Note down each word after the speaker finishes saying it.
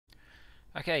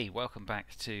Okay, welcome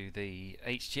back to the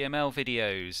HTML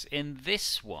videos. In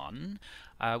this one,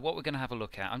 what we're going to have a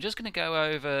look at, I'm just going to go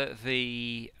over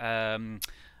the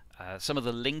some of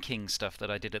the linking stuff that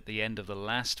I did at the end of the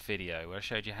last video, where I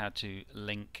showed you how to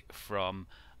link from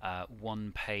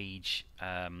one page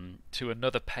to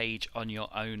another page on your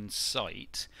own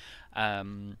site.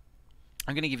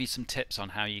 I'm going to give you some tips on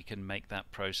how you can make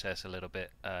that process a little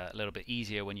bit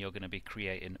easier when you're going to be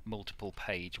creating multiple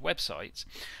page websites.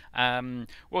 We're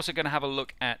also going to have a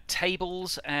look at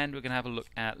tables, and we're going to have a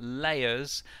look at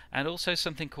layers, and also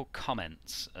something called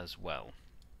comments as well.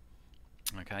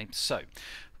 Okay, so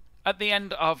at the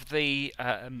end of the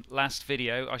last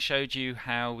video, I showed you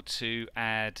how to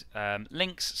add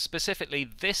links, specifically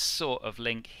this sort of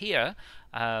link here.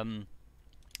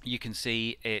 You can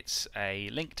see it's a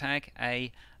link tag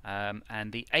A,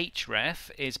 and the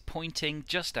href is pointing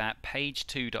just at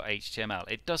page2.html.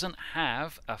 It doesn't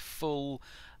have a full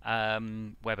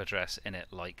web address in it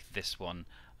like this one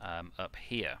up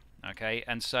here. Okay,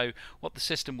 and so what the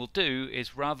system will do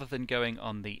is, rather than going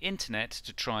on the internet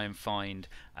to try and find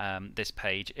this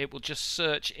page, it will just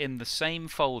search in the same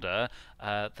folder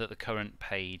that the current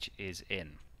page is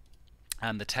in.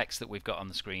 And the text that we've got on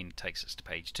the screen takes us to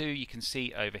page 2. You can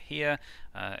see over here,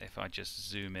 if I just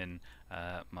zoom in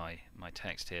my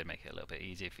text here, make it a little bit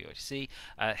easier for you to see.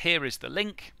 Here is the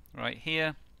link right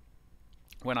here.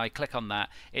 When I click on that,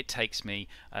 it takes me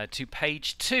to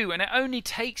page 2, and it only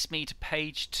takes me to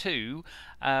page 2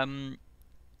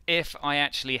 if I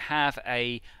actually have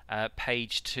a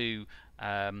page 2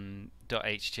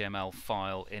 .html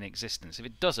file in existence. If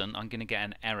it doesn't, I'm going to get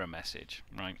an error message,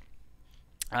 right?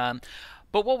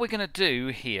 But what we're going to do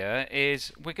here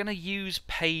is we're going to use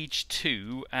page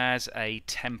 2 as a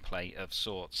template of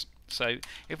sorts. So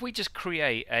if we just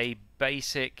create a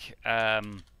basic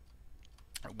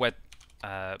web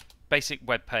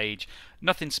page,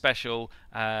 nothing special,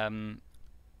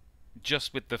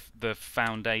 just with the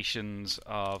foundations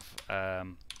of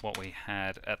what we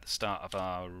had at the start of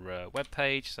our web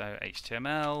page. So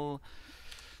HTML,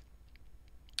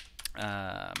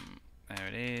 there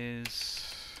it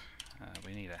is.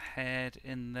 We need a head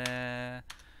in there.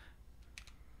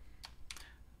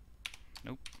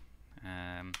 Nope.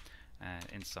 And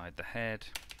inside the head,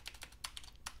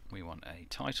 we want a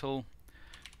title.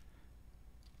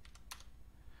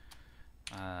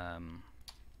 I'm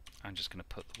just going to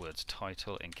put the words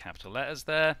title in capital letters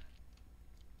there.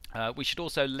 We should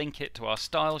also link it to our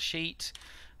style sheet.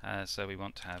 So we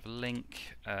want to have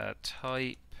link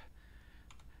type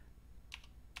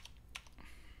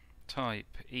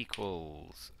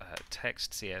equals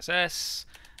text CSS,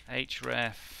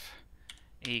 href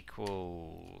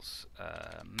equals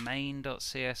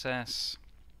main.css,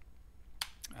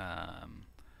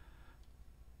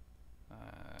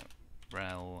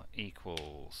 rel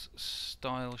equals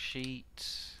style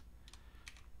sheet.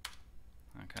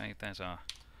 Okay, there's our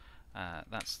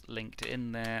that's linked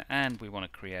in there, and we want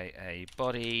to create a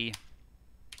body.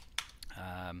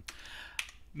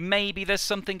 Maybe there's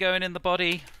something going in the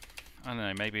body. I don't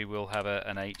know, maybe we'll have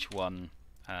an H1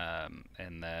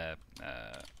 in there.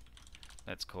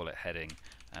 Let's call it heading,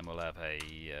 and we'll have a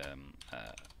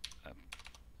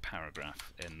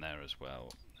paragraph in there as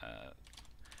well.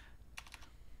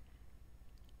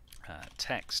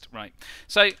 Text, right?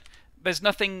 So there's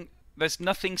nothing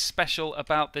special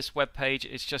about this web page.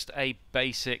 It's just a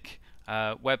basic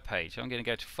web page. I'm going to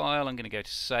go to File. I'm going to go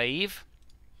to Save.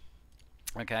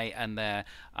 Okay, and there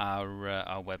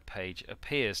our web page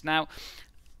appears. Now,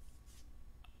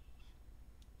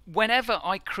 whenever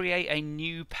I create a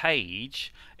new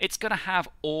page, it's going to have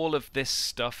all of this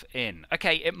stuff in.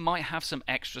 Okay, it might have some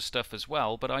extra stuff as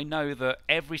well, but I know that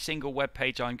every single web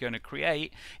page I'm going to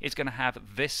create is going to have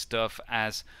this stuff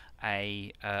as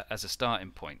a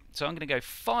starting point. So I'm going to go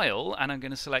File, and I'm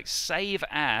going to select Save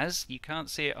As. You can't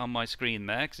see it on my screen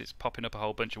there because it's popping up a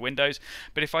whole bunch of windows,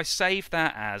 but if I save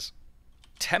that as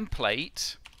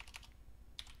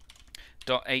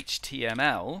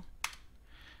template.html,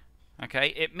 okay,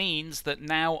 it means that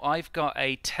now I've got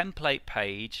a template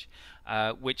page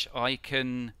which I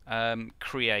can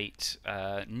create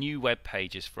new web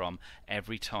pages from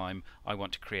every time I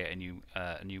want to create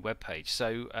a new web page.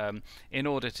 So in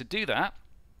order to do that,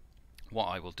 what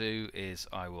I will do is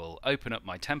I will open up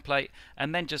my template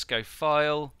and then just go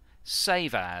File,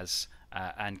 Save As,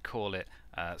 and call it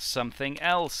something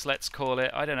else. Let's call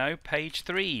it, I don't know, page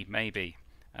 3 maybe,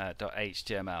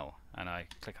 .html, and I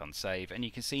click on Save, and you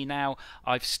can see now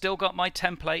I've still got my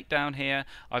template down here.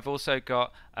 I've also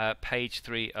got page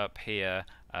 3 up here.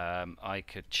 I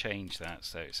could change that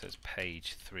so it says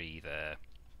page 3 there.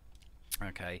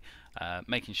 Okay,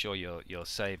 making sure you're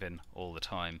saving all the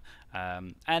time,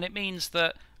 and it means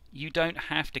that you don't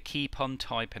have to keep on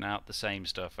typing out the same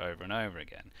stuff over and over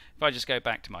again. If I just go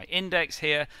back to my index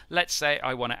here, let's say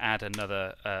I want to add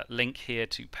another link here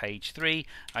to page 3.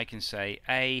 I can say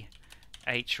a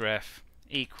href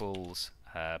equals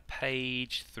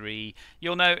page 3.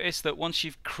 You'll notice that once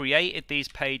you've created these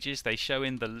pages, they show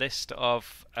in the list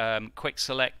of quick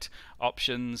select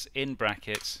options in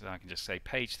brackets. So I can just say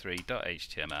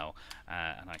page3.html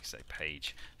and I can say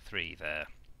page 3 there.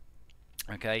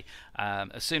 Okay,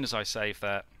 as soon as I save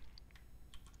that,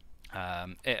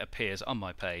 it appears on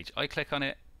my page. I click on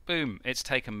it, boom, it's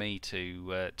taken me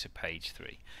to page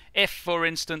 3. If, for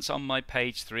instance, on my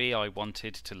page 3 I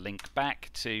wanted to link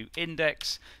back to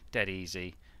index, dead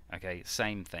easy. Okay,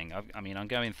 same thing. I mean, I'm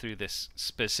going through this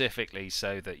specifically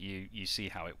so that you see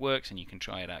how it works and you can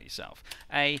try it out yourself.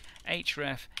 A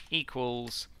href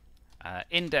equals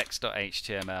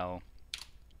index.html.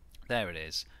 There it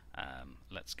is.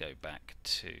 Let's go back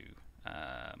to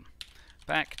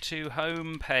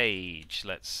home page,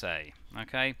 let's say.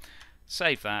 Okay,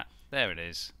 save that. There it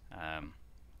is.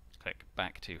 Click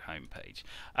back to home page.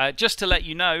 Just to let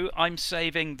you know, I'm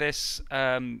saving this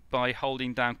by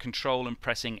holding down Control and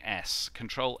pressing S.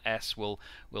 Control S will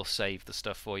save the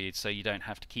stuff for you, so you don't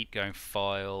have to keep going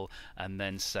File and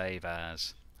then Save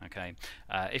As. Okay.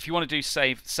 If you want to do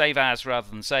save as rather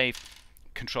than save,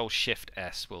 Control Shift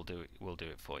S will do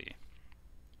it for you.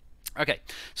 Okay,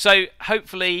 so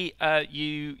hopefully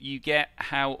you get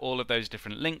how all of those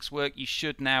different links work. You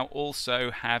should now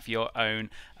also have your own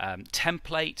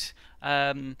template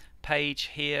page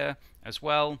here as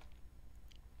well.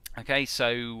 Okay,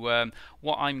 so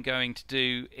what I'm going to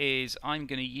do is I'm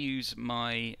going to use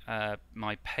my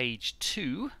my page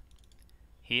 2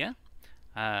 here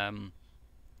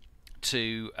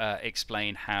to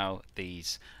explain how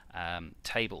these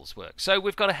tables work. So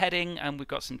we've got a heading and we've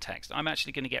got some text. I'm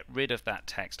actually going to get rid of that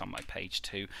text on my page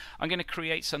 2. I'm going to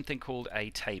create something called a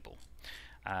table.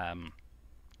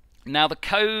 Now the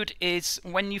code is,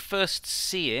 when you first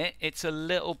see it, it's a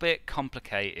little bit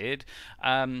complicated.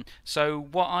 So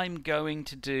what I'm going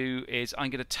to do is I'm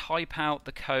going to type out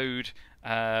the code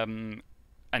and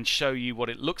show you what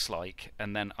it looks like,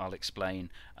 and then I'll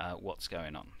explain what's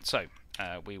going on. So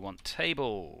we want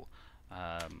table.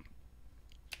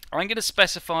 I'm going to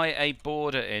specify a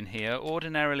border in here.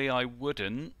 Ordinarily I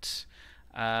wouldn't,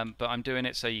 but I'm doing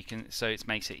it so it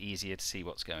makes it easier to see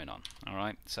what's going on. All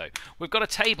right. So we've got a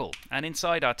table, and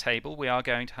inside our table we are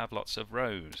going to have lots of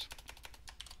rows.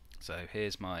 So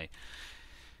here's my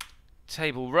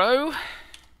table row,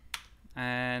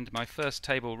 and my first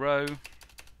table row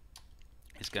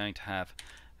is going to have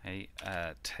a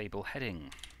table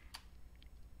heading.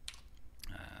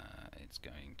 It's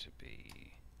going to be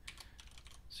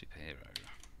superhero,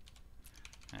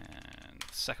 and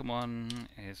the second one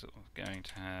is going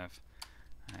to have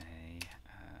a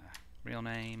real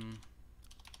name,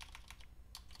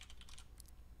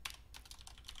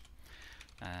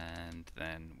 and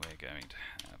then we're going to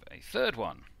have a third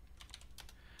one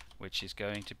which is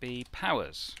going to be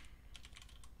powers.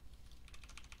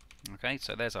 Okay,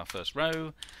 so there's our first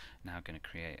row. Now I'm going to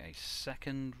create a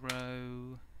second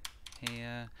row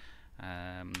here.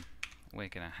 We're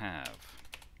going to have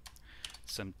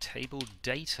some table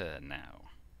data now.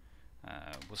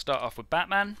 We'll start off with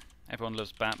Batman. Everyone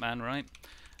loves Batman, right?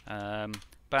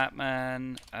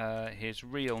 Batman, his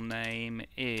real name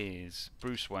is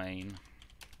Bruce Wayne.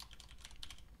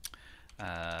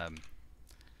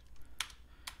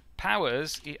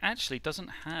 Powers, he actually doesn't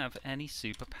have any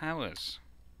superpowers.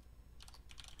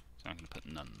 So I'm going to put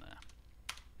none there.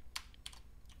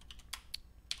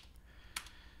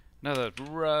 Another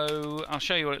row. I'll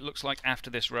show you what it looks like after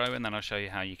this row, and then I'll show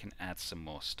you how you can add some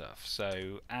more stuff.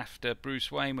 So after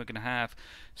Bruce Wayne, we're going to have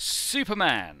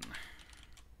Superman.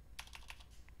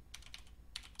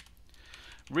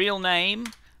 Real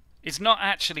name is not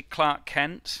actually Clark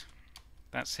Kent.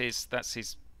 That's his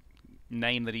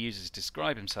name that he uses to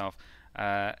describe himself.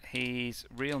 His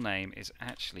real name is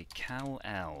actually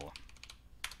Kal-El.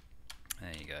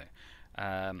 There you go.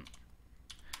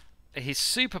 His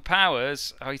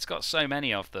superpowers, oh, he's got so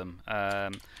many of them.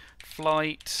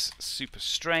 Flight, super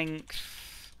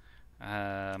strength,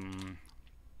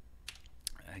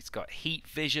 he's got heat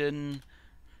vision.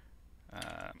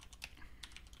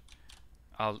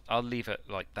 I'll leave it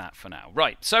like that for now.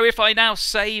 Right, so if I now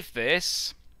save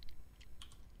this,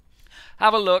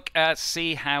 have a look at,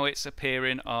 see how it's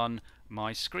appearing on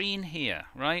my screen here,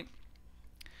 right?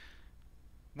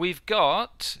 We've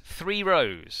got 3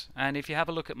 rows, and if you have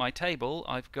a look at my table,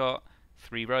 I've got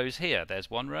 3 rows here. There's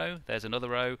one row, there's another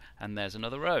row, and there's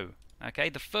another row. Okay,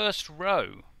 the first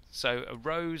row. So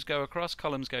rows go across,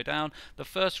 columns go down. The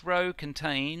first row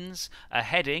contains a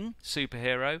heading,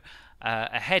 superhero,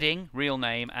 a heading, real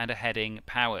name, and a heading,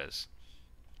 powers.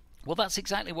 Well, that's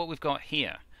exactly what we've got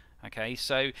here. Okay,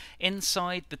 so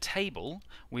inside the table,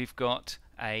 we've got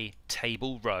a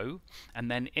table row,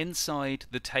 and then inside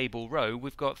the table row,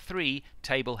 we've got 3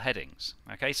 table headings.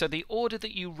 Okay, so the order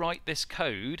that you write this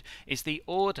code is the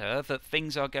order that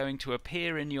things are going to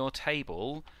appear in your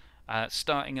table,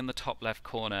 starting in the top left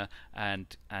corner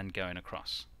and going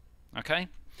across. Okay,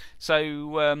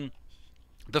 so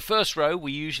the first row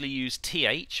we usually use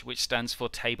TH, which stands for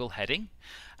table heading,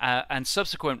 and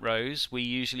subsequent rows we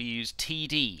usually use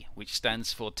TD, which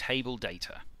stands for table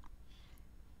data.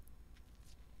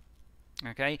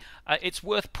 Okay, it's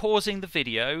worth pausing the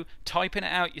video, typing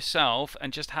it out yourself,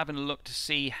 and just having a look to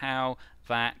see how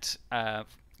that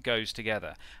goes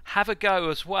together. Have a go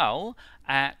as well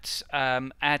at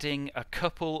adding a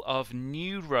couple of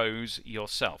new rows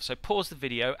yourself. So pause the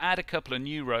video, add a couple of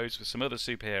new rows with some other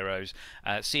superheroes,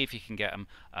 see if you can get them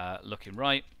looking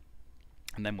right,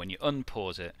 and then when you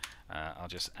unpause it, I'll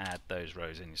just add those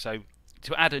rows in. So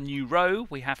to add a new row,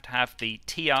 we have to have the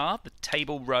TR, the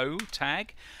table row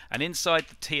tag, and inside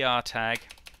the TR tag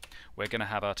we're going to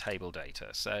have our table data.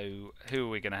 So who are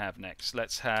we going to have next?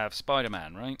 Let's have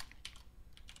Spider-Man, right?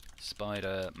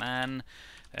 Spider-Man,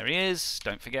 there he is.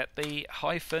 Don't forget the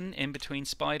hyphen in between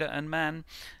Spider and Man.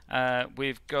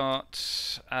 We've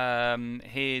got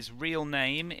his real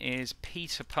name is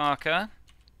Peter Parker,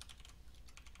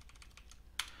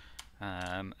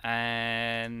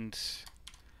 and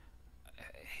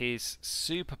his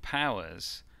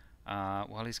superpowers.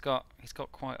 Well, he's got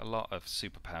quite a lot of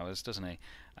superpowers, doesn't he?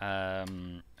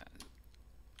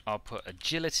 I'll put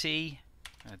agility.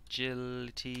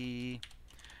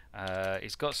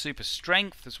 He's got super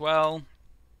strength as well.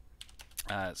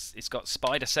 It's got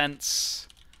spider sense,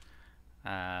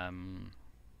 and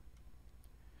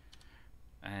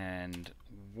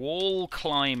wall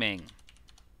climbing.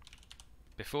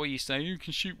 Before you say you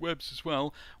can shoot webs as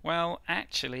well, well,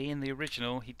 actually in the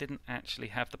original he didn't actually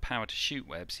have the power to shoot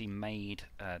webs. He made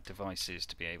devices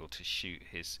to be able to shoot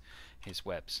his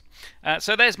webs.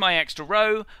 So there's my extra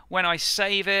row. When I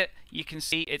save it, you can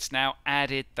see it's now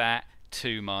added that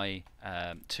to my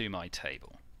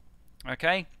table.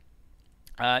 Okay,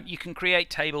 you can create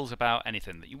tables about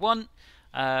anything that you want.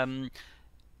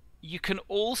 You can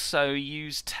also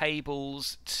use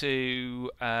tables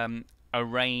to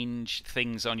arrange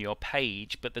things on your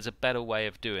page, but there's a better way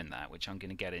of doing that, which I'm going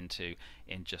to get into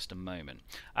in just a moment.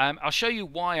 I'll show you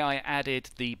why I added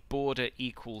the border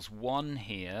equals 1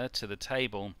 here to the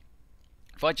table.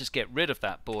 If I just get rid of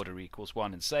that border equals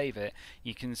 1 and save it,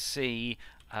 you can see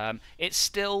it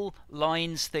still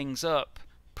lines things up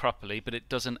properly, but it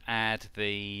doesn't add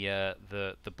the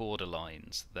border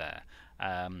lines there.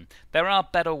 There are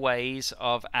better ways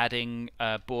of adding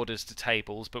borders to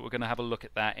tables, but we're going to have a look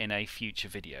at that in a future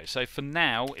video. So for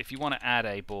now, if you want to add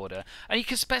a border, and you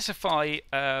can specify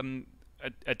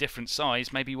a different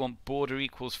size, maybe you want border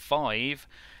equals 5,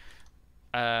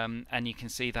 and you can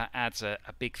see that adds a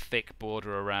big thick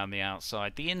border around the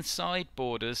outside. The inside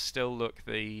borders still look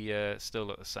the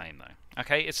same though.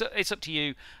 Okay, it's up to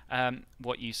you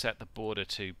what you set the border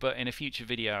to, but in a future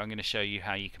video I'm going to show you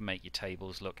how you can make your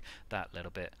tables look that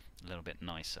little bit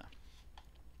nicer.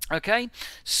 Okay,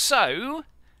 so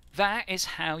that is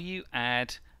how you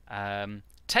add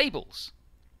tables.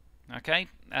 Okay,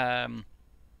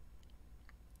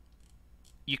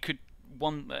 you could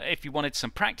if you wanted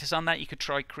some practice on that, you could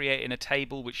try creating a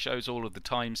table which shows all of the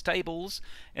times tables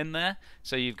in there.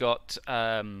 So you've got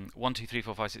 1, 2, 3,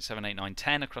 4, 5, 6, 7, 8, 9,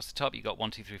 10 across the top. You've got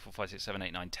 1, 2, 3, 4, 5, 6, 7,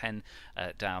 8, 9, 10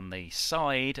 down the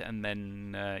side, and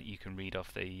then you can read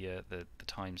off the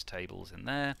times tables in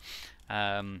there.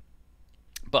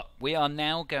 But we are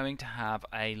now going to have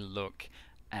a look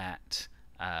at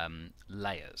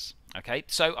layers. Okay,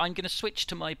 so I'm going to switch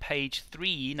to my page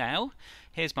 3 now.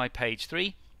 Here's my page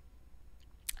 3.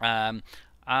 I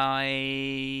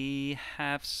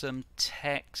have some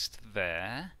text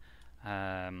there.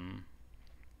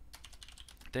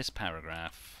 This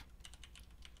paragraph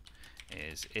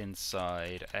is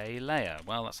inside a layer.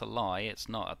 Well, that's a lie, it's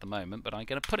not at the moment, but I'm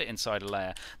going to put it inside a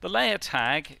layer. The layer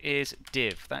tag is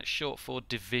div, that's short for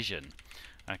division.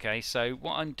 Okay, so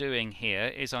what I'm doing here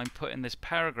is I'm putting this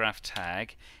paragraph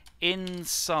tag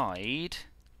inside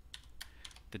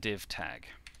the div tag.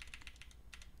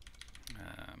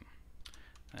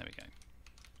 There we go.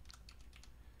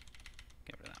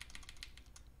 Get rid of that.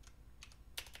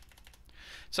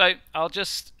 So I'll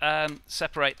just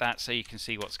separate that so you can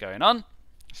see what's going on.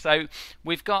 So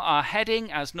we've got our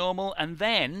heading as normal, and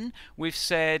then we've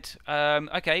said,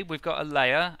 okay, we've got a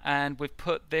layer, and we've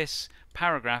put this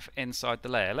paragraph inside the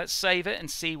layer. Let's save it and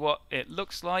see what it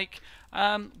looks like.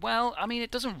 Well, I mean,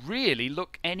 it doesn't really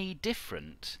look any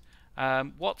different.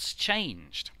 What's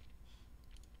changed?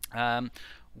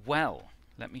 Well,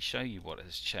 let me show you what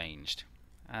has changed.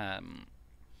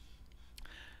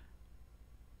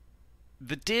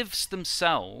 The divs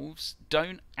themselves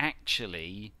don't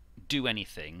actually do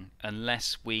anything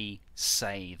unless we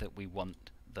say that we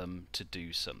want them to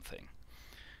do something.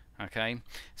 Okay,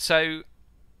 so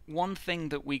one thing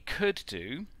that we could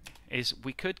do is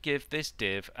we could give this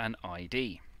div an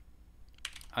ID.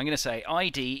 I'm going to say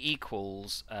ID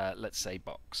equals, let's say,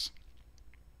 box.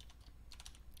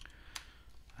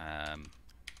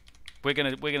 We're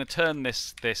gonna turn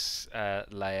this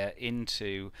layer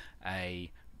into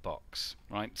a box,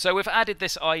 right? So we've added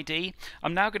this ID.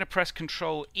 I'm now going to press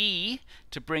Control E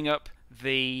to bring up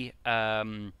the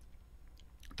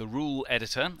rule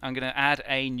editor. I'm going to add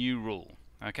a new rule.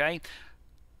 Okay.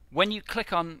 When you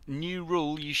click on new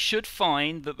rule, you should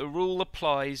find that the rule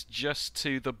applies just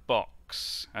to the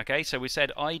box. Okay. So we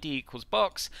said ID equals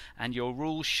box, and your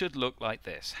rule should look like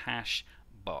this: hash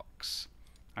box.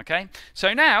 Okay.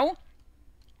 So now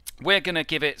we're going to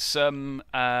give it some.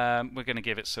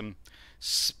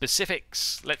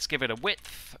 Specifics. Let's give it a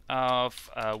width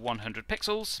of 100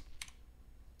 pixels,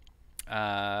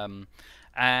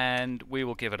 and we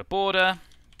will give it a border.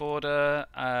 Border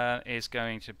is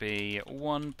going to be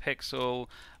 1 pixel,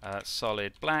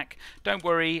 solid black. Don't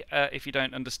worry if you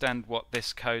don't understand what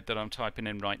this code that I'm typing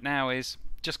in right now is.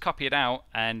 Just copy it out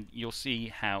and you'll see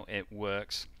how it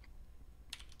works.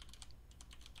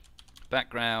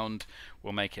 Background,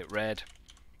 we'll make it red.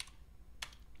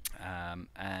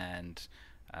 And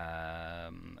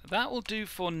that will do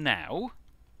for now.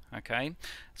 Okay,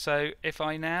 so if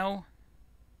I now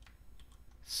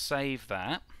save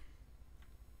that,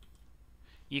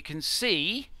 you can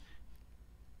see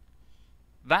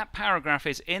that paragraph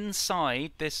is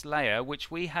inside this layer,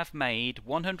 which we have made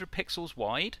 100 pixels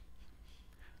wide.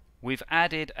 We've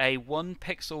added a 1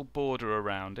 pixel border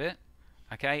around it,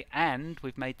 okay, and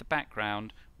we've made the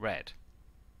background red.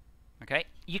 Okay,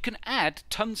 you can add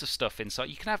tons of stuff inside.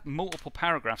 You can have multiple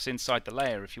paragraphs inside the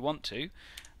layer if you want to.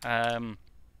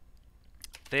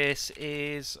 This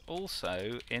is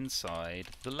also inside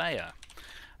the layer.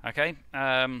 Okay,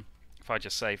 if I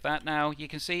just save that now, you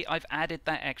can see I've added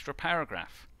that extra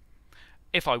paragraph.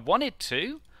 If I wanted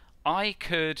to, I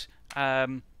could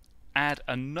add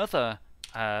another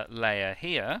layer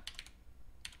here.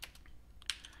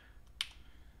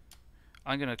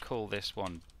 I'm going to call this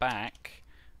one back.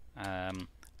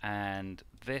 And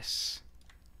this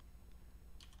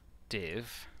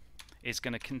div is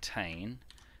going to contain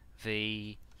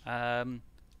the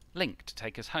link to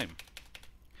take us home.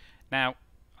 Now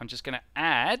I'm just going to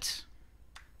add,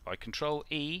 by Control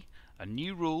E, a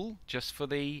new rule just for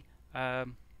the that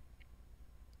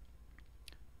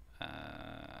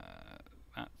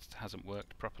hasn't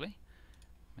worked properly.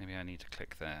 Maybe I need to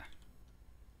click there.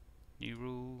 New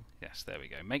rule. Yes, there we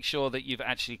go. Make sure that you've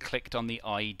actually clicked on the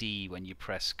ID when you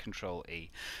press Control E.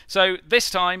 So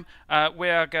this time we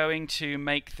are going to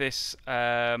make this.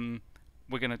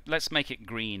 Let's make it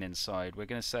green inside. We're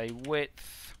going to say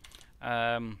width.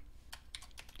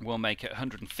 We'll make it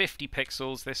 150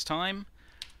 pixels this time.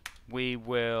 We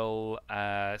will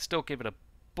still give it a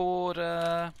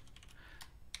border.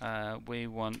 We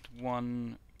want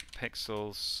 1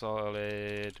 pixel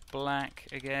solid black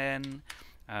again.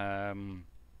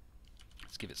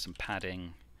 Let's give it some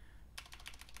padding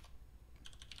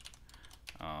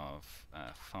of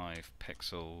 5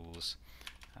 pixels.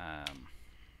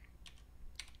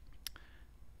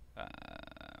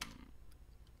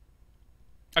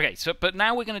 Okay, so but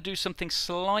now we're going to do something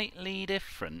slightly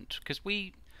different, because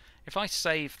if I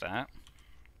save that,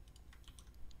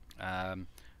 I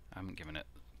haven't given it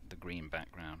the green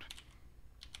background.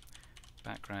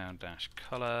 Background dash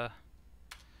color.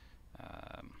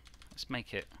 Let's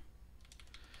make it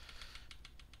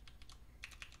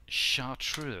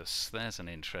chartreuse. There's an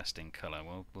interesting color.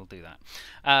 We'll do that.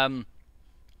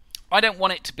 I don't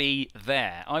want it to be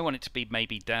there. I want it to be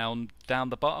maybe down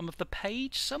the bottom of the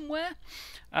page somewhere.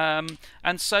 And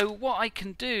so what I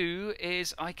can do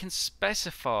is I can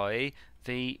specify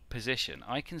the position.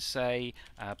 I can say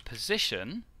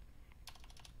position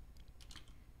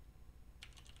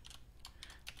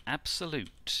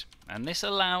absolute, and this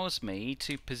allows me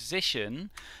to position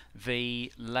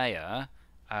the layer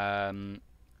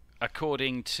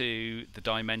according to the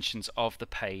dimensions of the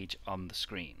page on the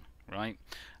screen, right?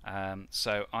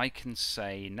 So I can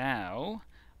say now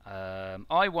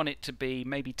I want it to be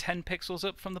maybe 10 pixels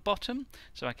up from the bottom,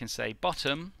 so I can say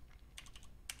bottom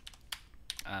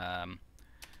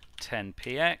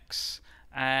 10px,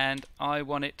 and I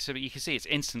want it to be, you can see it's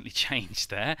instantly changed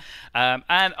there, and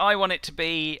I want it to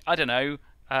be, I don't know,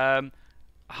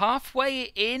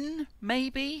 halfway in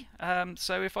maybe.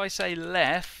 So if I say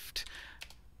left,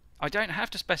 I don't have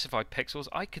to specify pixels,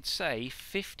 I could say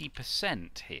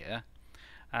 50% here,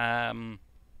 and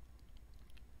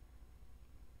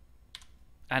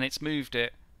it's moved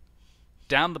it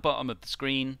down the bottom of the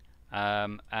screen,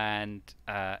 and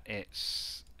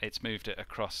it's moved it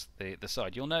across the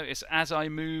side. You'll notice as I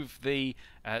move the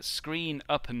screen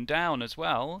up and down as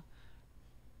well,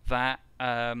 that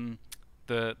the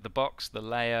box, the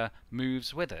layer,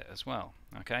 moves with it as well.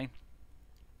 Okay,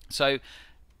 so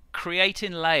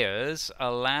creating layers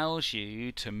allows you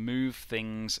to move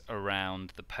things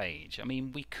around the page. I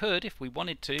mean, we could, if we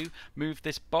wanted to, move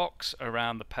this box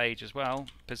around the page as well.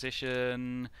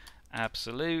 Position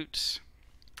absolute,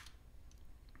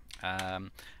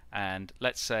 and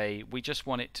let's say we just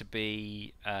want it to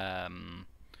be a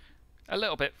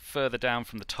little bit further down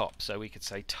from the top, so we could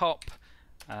say top,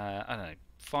 I don't know,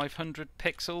 500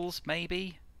 pixels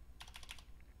maybe.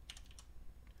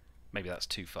 Maybe that's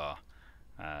too far.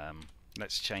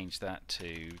 Let's change that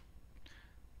to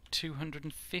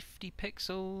 250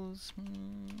 pixels.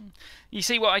 You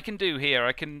see what I can do here?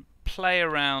 I can play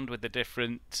around with the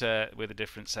different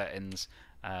settings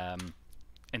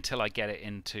until I get it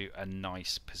into a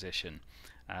nice position.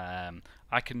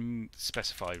 I can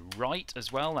specify right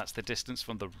as well. That's the distance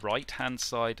from the right-hand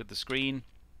side of the screen.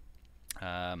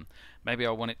 Maybe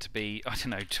I want it to be, I don't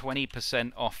know,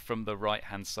 20% off from the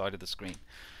right-hand side of the screen.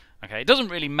 Okay, it doesn't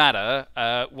really matter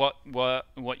what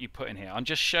you put in here. I'm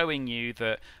just showing you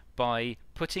that by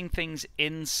putting things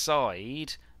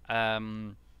inside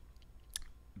the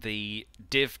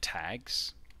div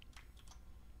tags,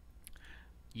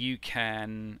 you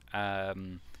can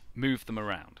move them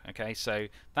around. Okay, so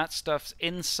that stuff's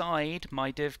inside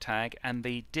my div tag, and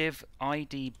the div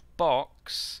ID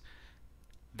box,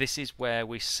 this is where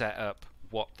we set up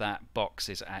what that box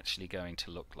is actually going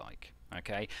to look like.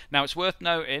 Okay, now it's worth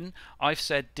noting I've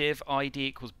said div ID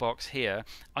equals box here.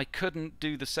 I couldn't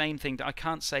do the same thing. I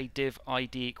can't say div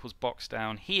ID equals box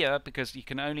down here because you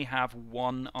can only have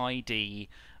one ID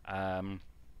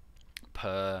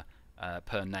per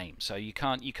name. So you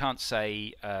can't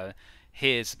say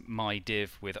here's my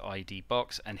div with ID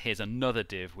box and here's another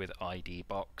div with ID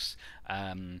box.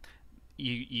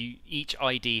 Each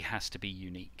ID has to be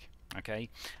unique. Okay,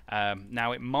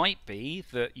 now it might be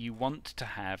that you want to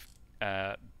have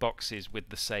boxes with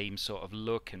the same sort of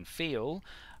look and feel,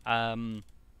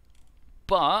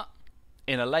 but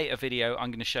in a later video I'm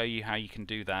going to show you how you can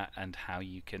do that and how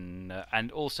you can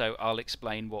and also I'll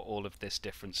explain what all of this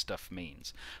different stuff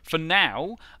means. For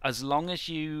now, as long as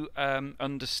you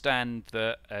understand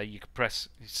that you can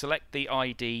select the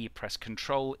ID, press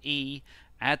Control E,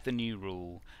 add the new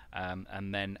rule,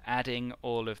 and then adding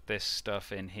all of this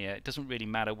stuff in here. It doesn't really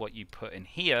matter what you put in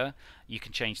here. You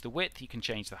can change the width, you can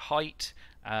change the height.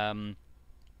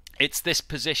 It's this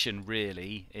position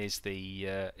really is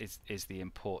the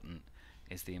important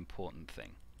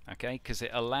thing. Okay, because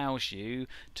it allows you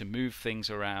to move things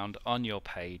around on your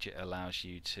page. It allows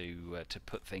you to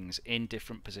put things in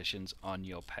different positions on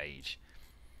your page.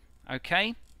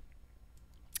 Okay.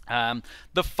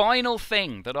 The final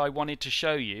thing that I wanted to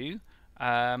show you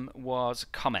was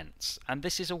comments, and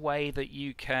this is a way that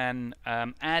you can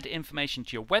add information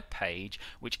to your web page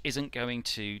which isn't going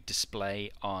to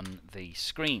display on the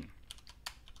screen.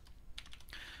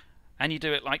 And you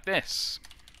do it like this.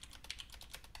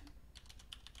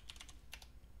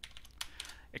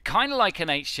 Kind of like an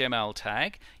HTML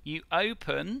tag. You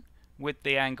open with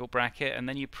the angle bracket, and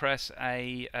then you press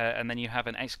and then you have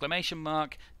an exclamation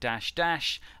mark, dash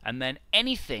dash, and then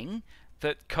anything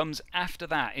that comes after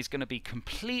that is going to be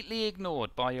completely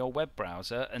ignored by your web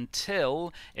browser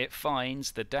until it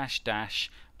finds the dash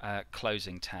dash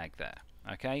closing tag there.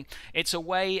 Okay, it's a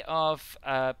way of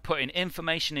putting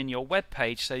information in your web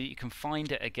page so that you can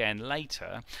find it again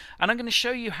later, and I'm going to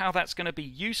show you how that's going to be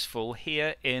useful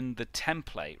here in the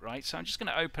template. Right, so I'm just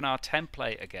going to open our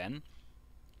template again.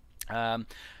 I'm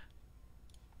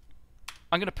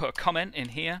going to put a comment in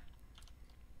here.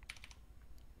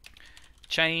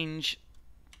 Change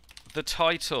the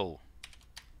title.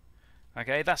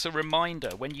 Okay, that's a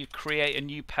reminder. When you create a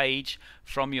new page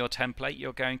from your template,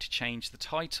 you're going to change the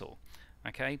title.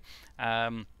 Okay,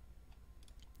 heading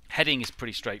is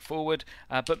pretty straightforward,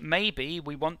 but maybe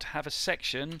we want to have a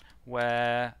section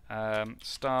where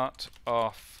start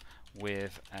off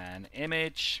with an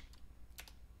image,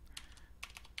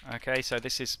 Okay, so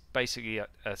this is basically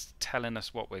telling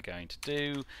us what we're going to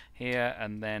do here,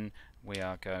 and then we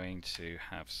are going to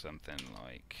have something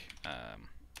like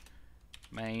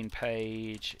main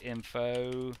page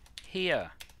info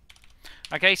here.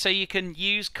 Okay, so you can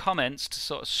use comments to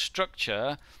sort of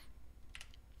structure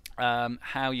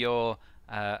how your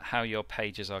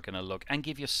pages are going to look, and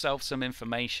give yourself some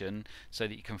information so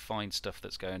that you can find stuff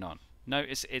that's going on.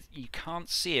 Notice you can't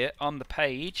see it on the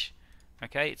page.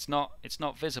 Okay, it's not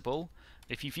visible.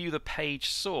 If you view the page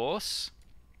source,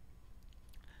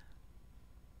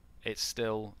 it's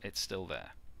still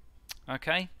there.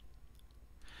 Okay.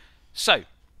 So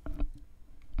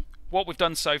what we've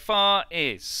done so far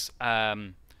is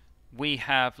we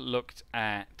have looked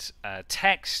at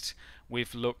text,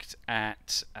 we've looked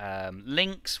at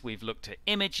links, we've looked at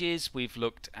images, we've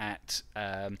looked at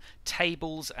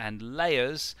tables and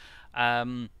layers,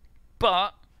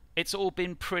 but it's all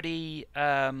been pretty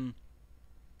kind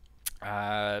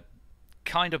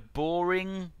of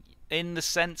boring, in the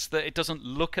sense that it doesn't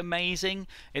look amazing.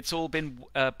 It's all been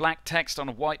black text on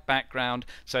a white background.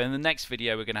 So in the next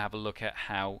video we're going to have a look at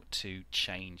how to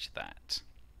change that.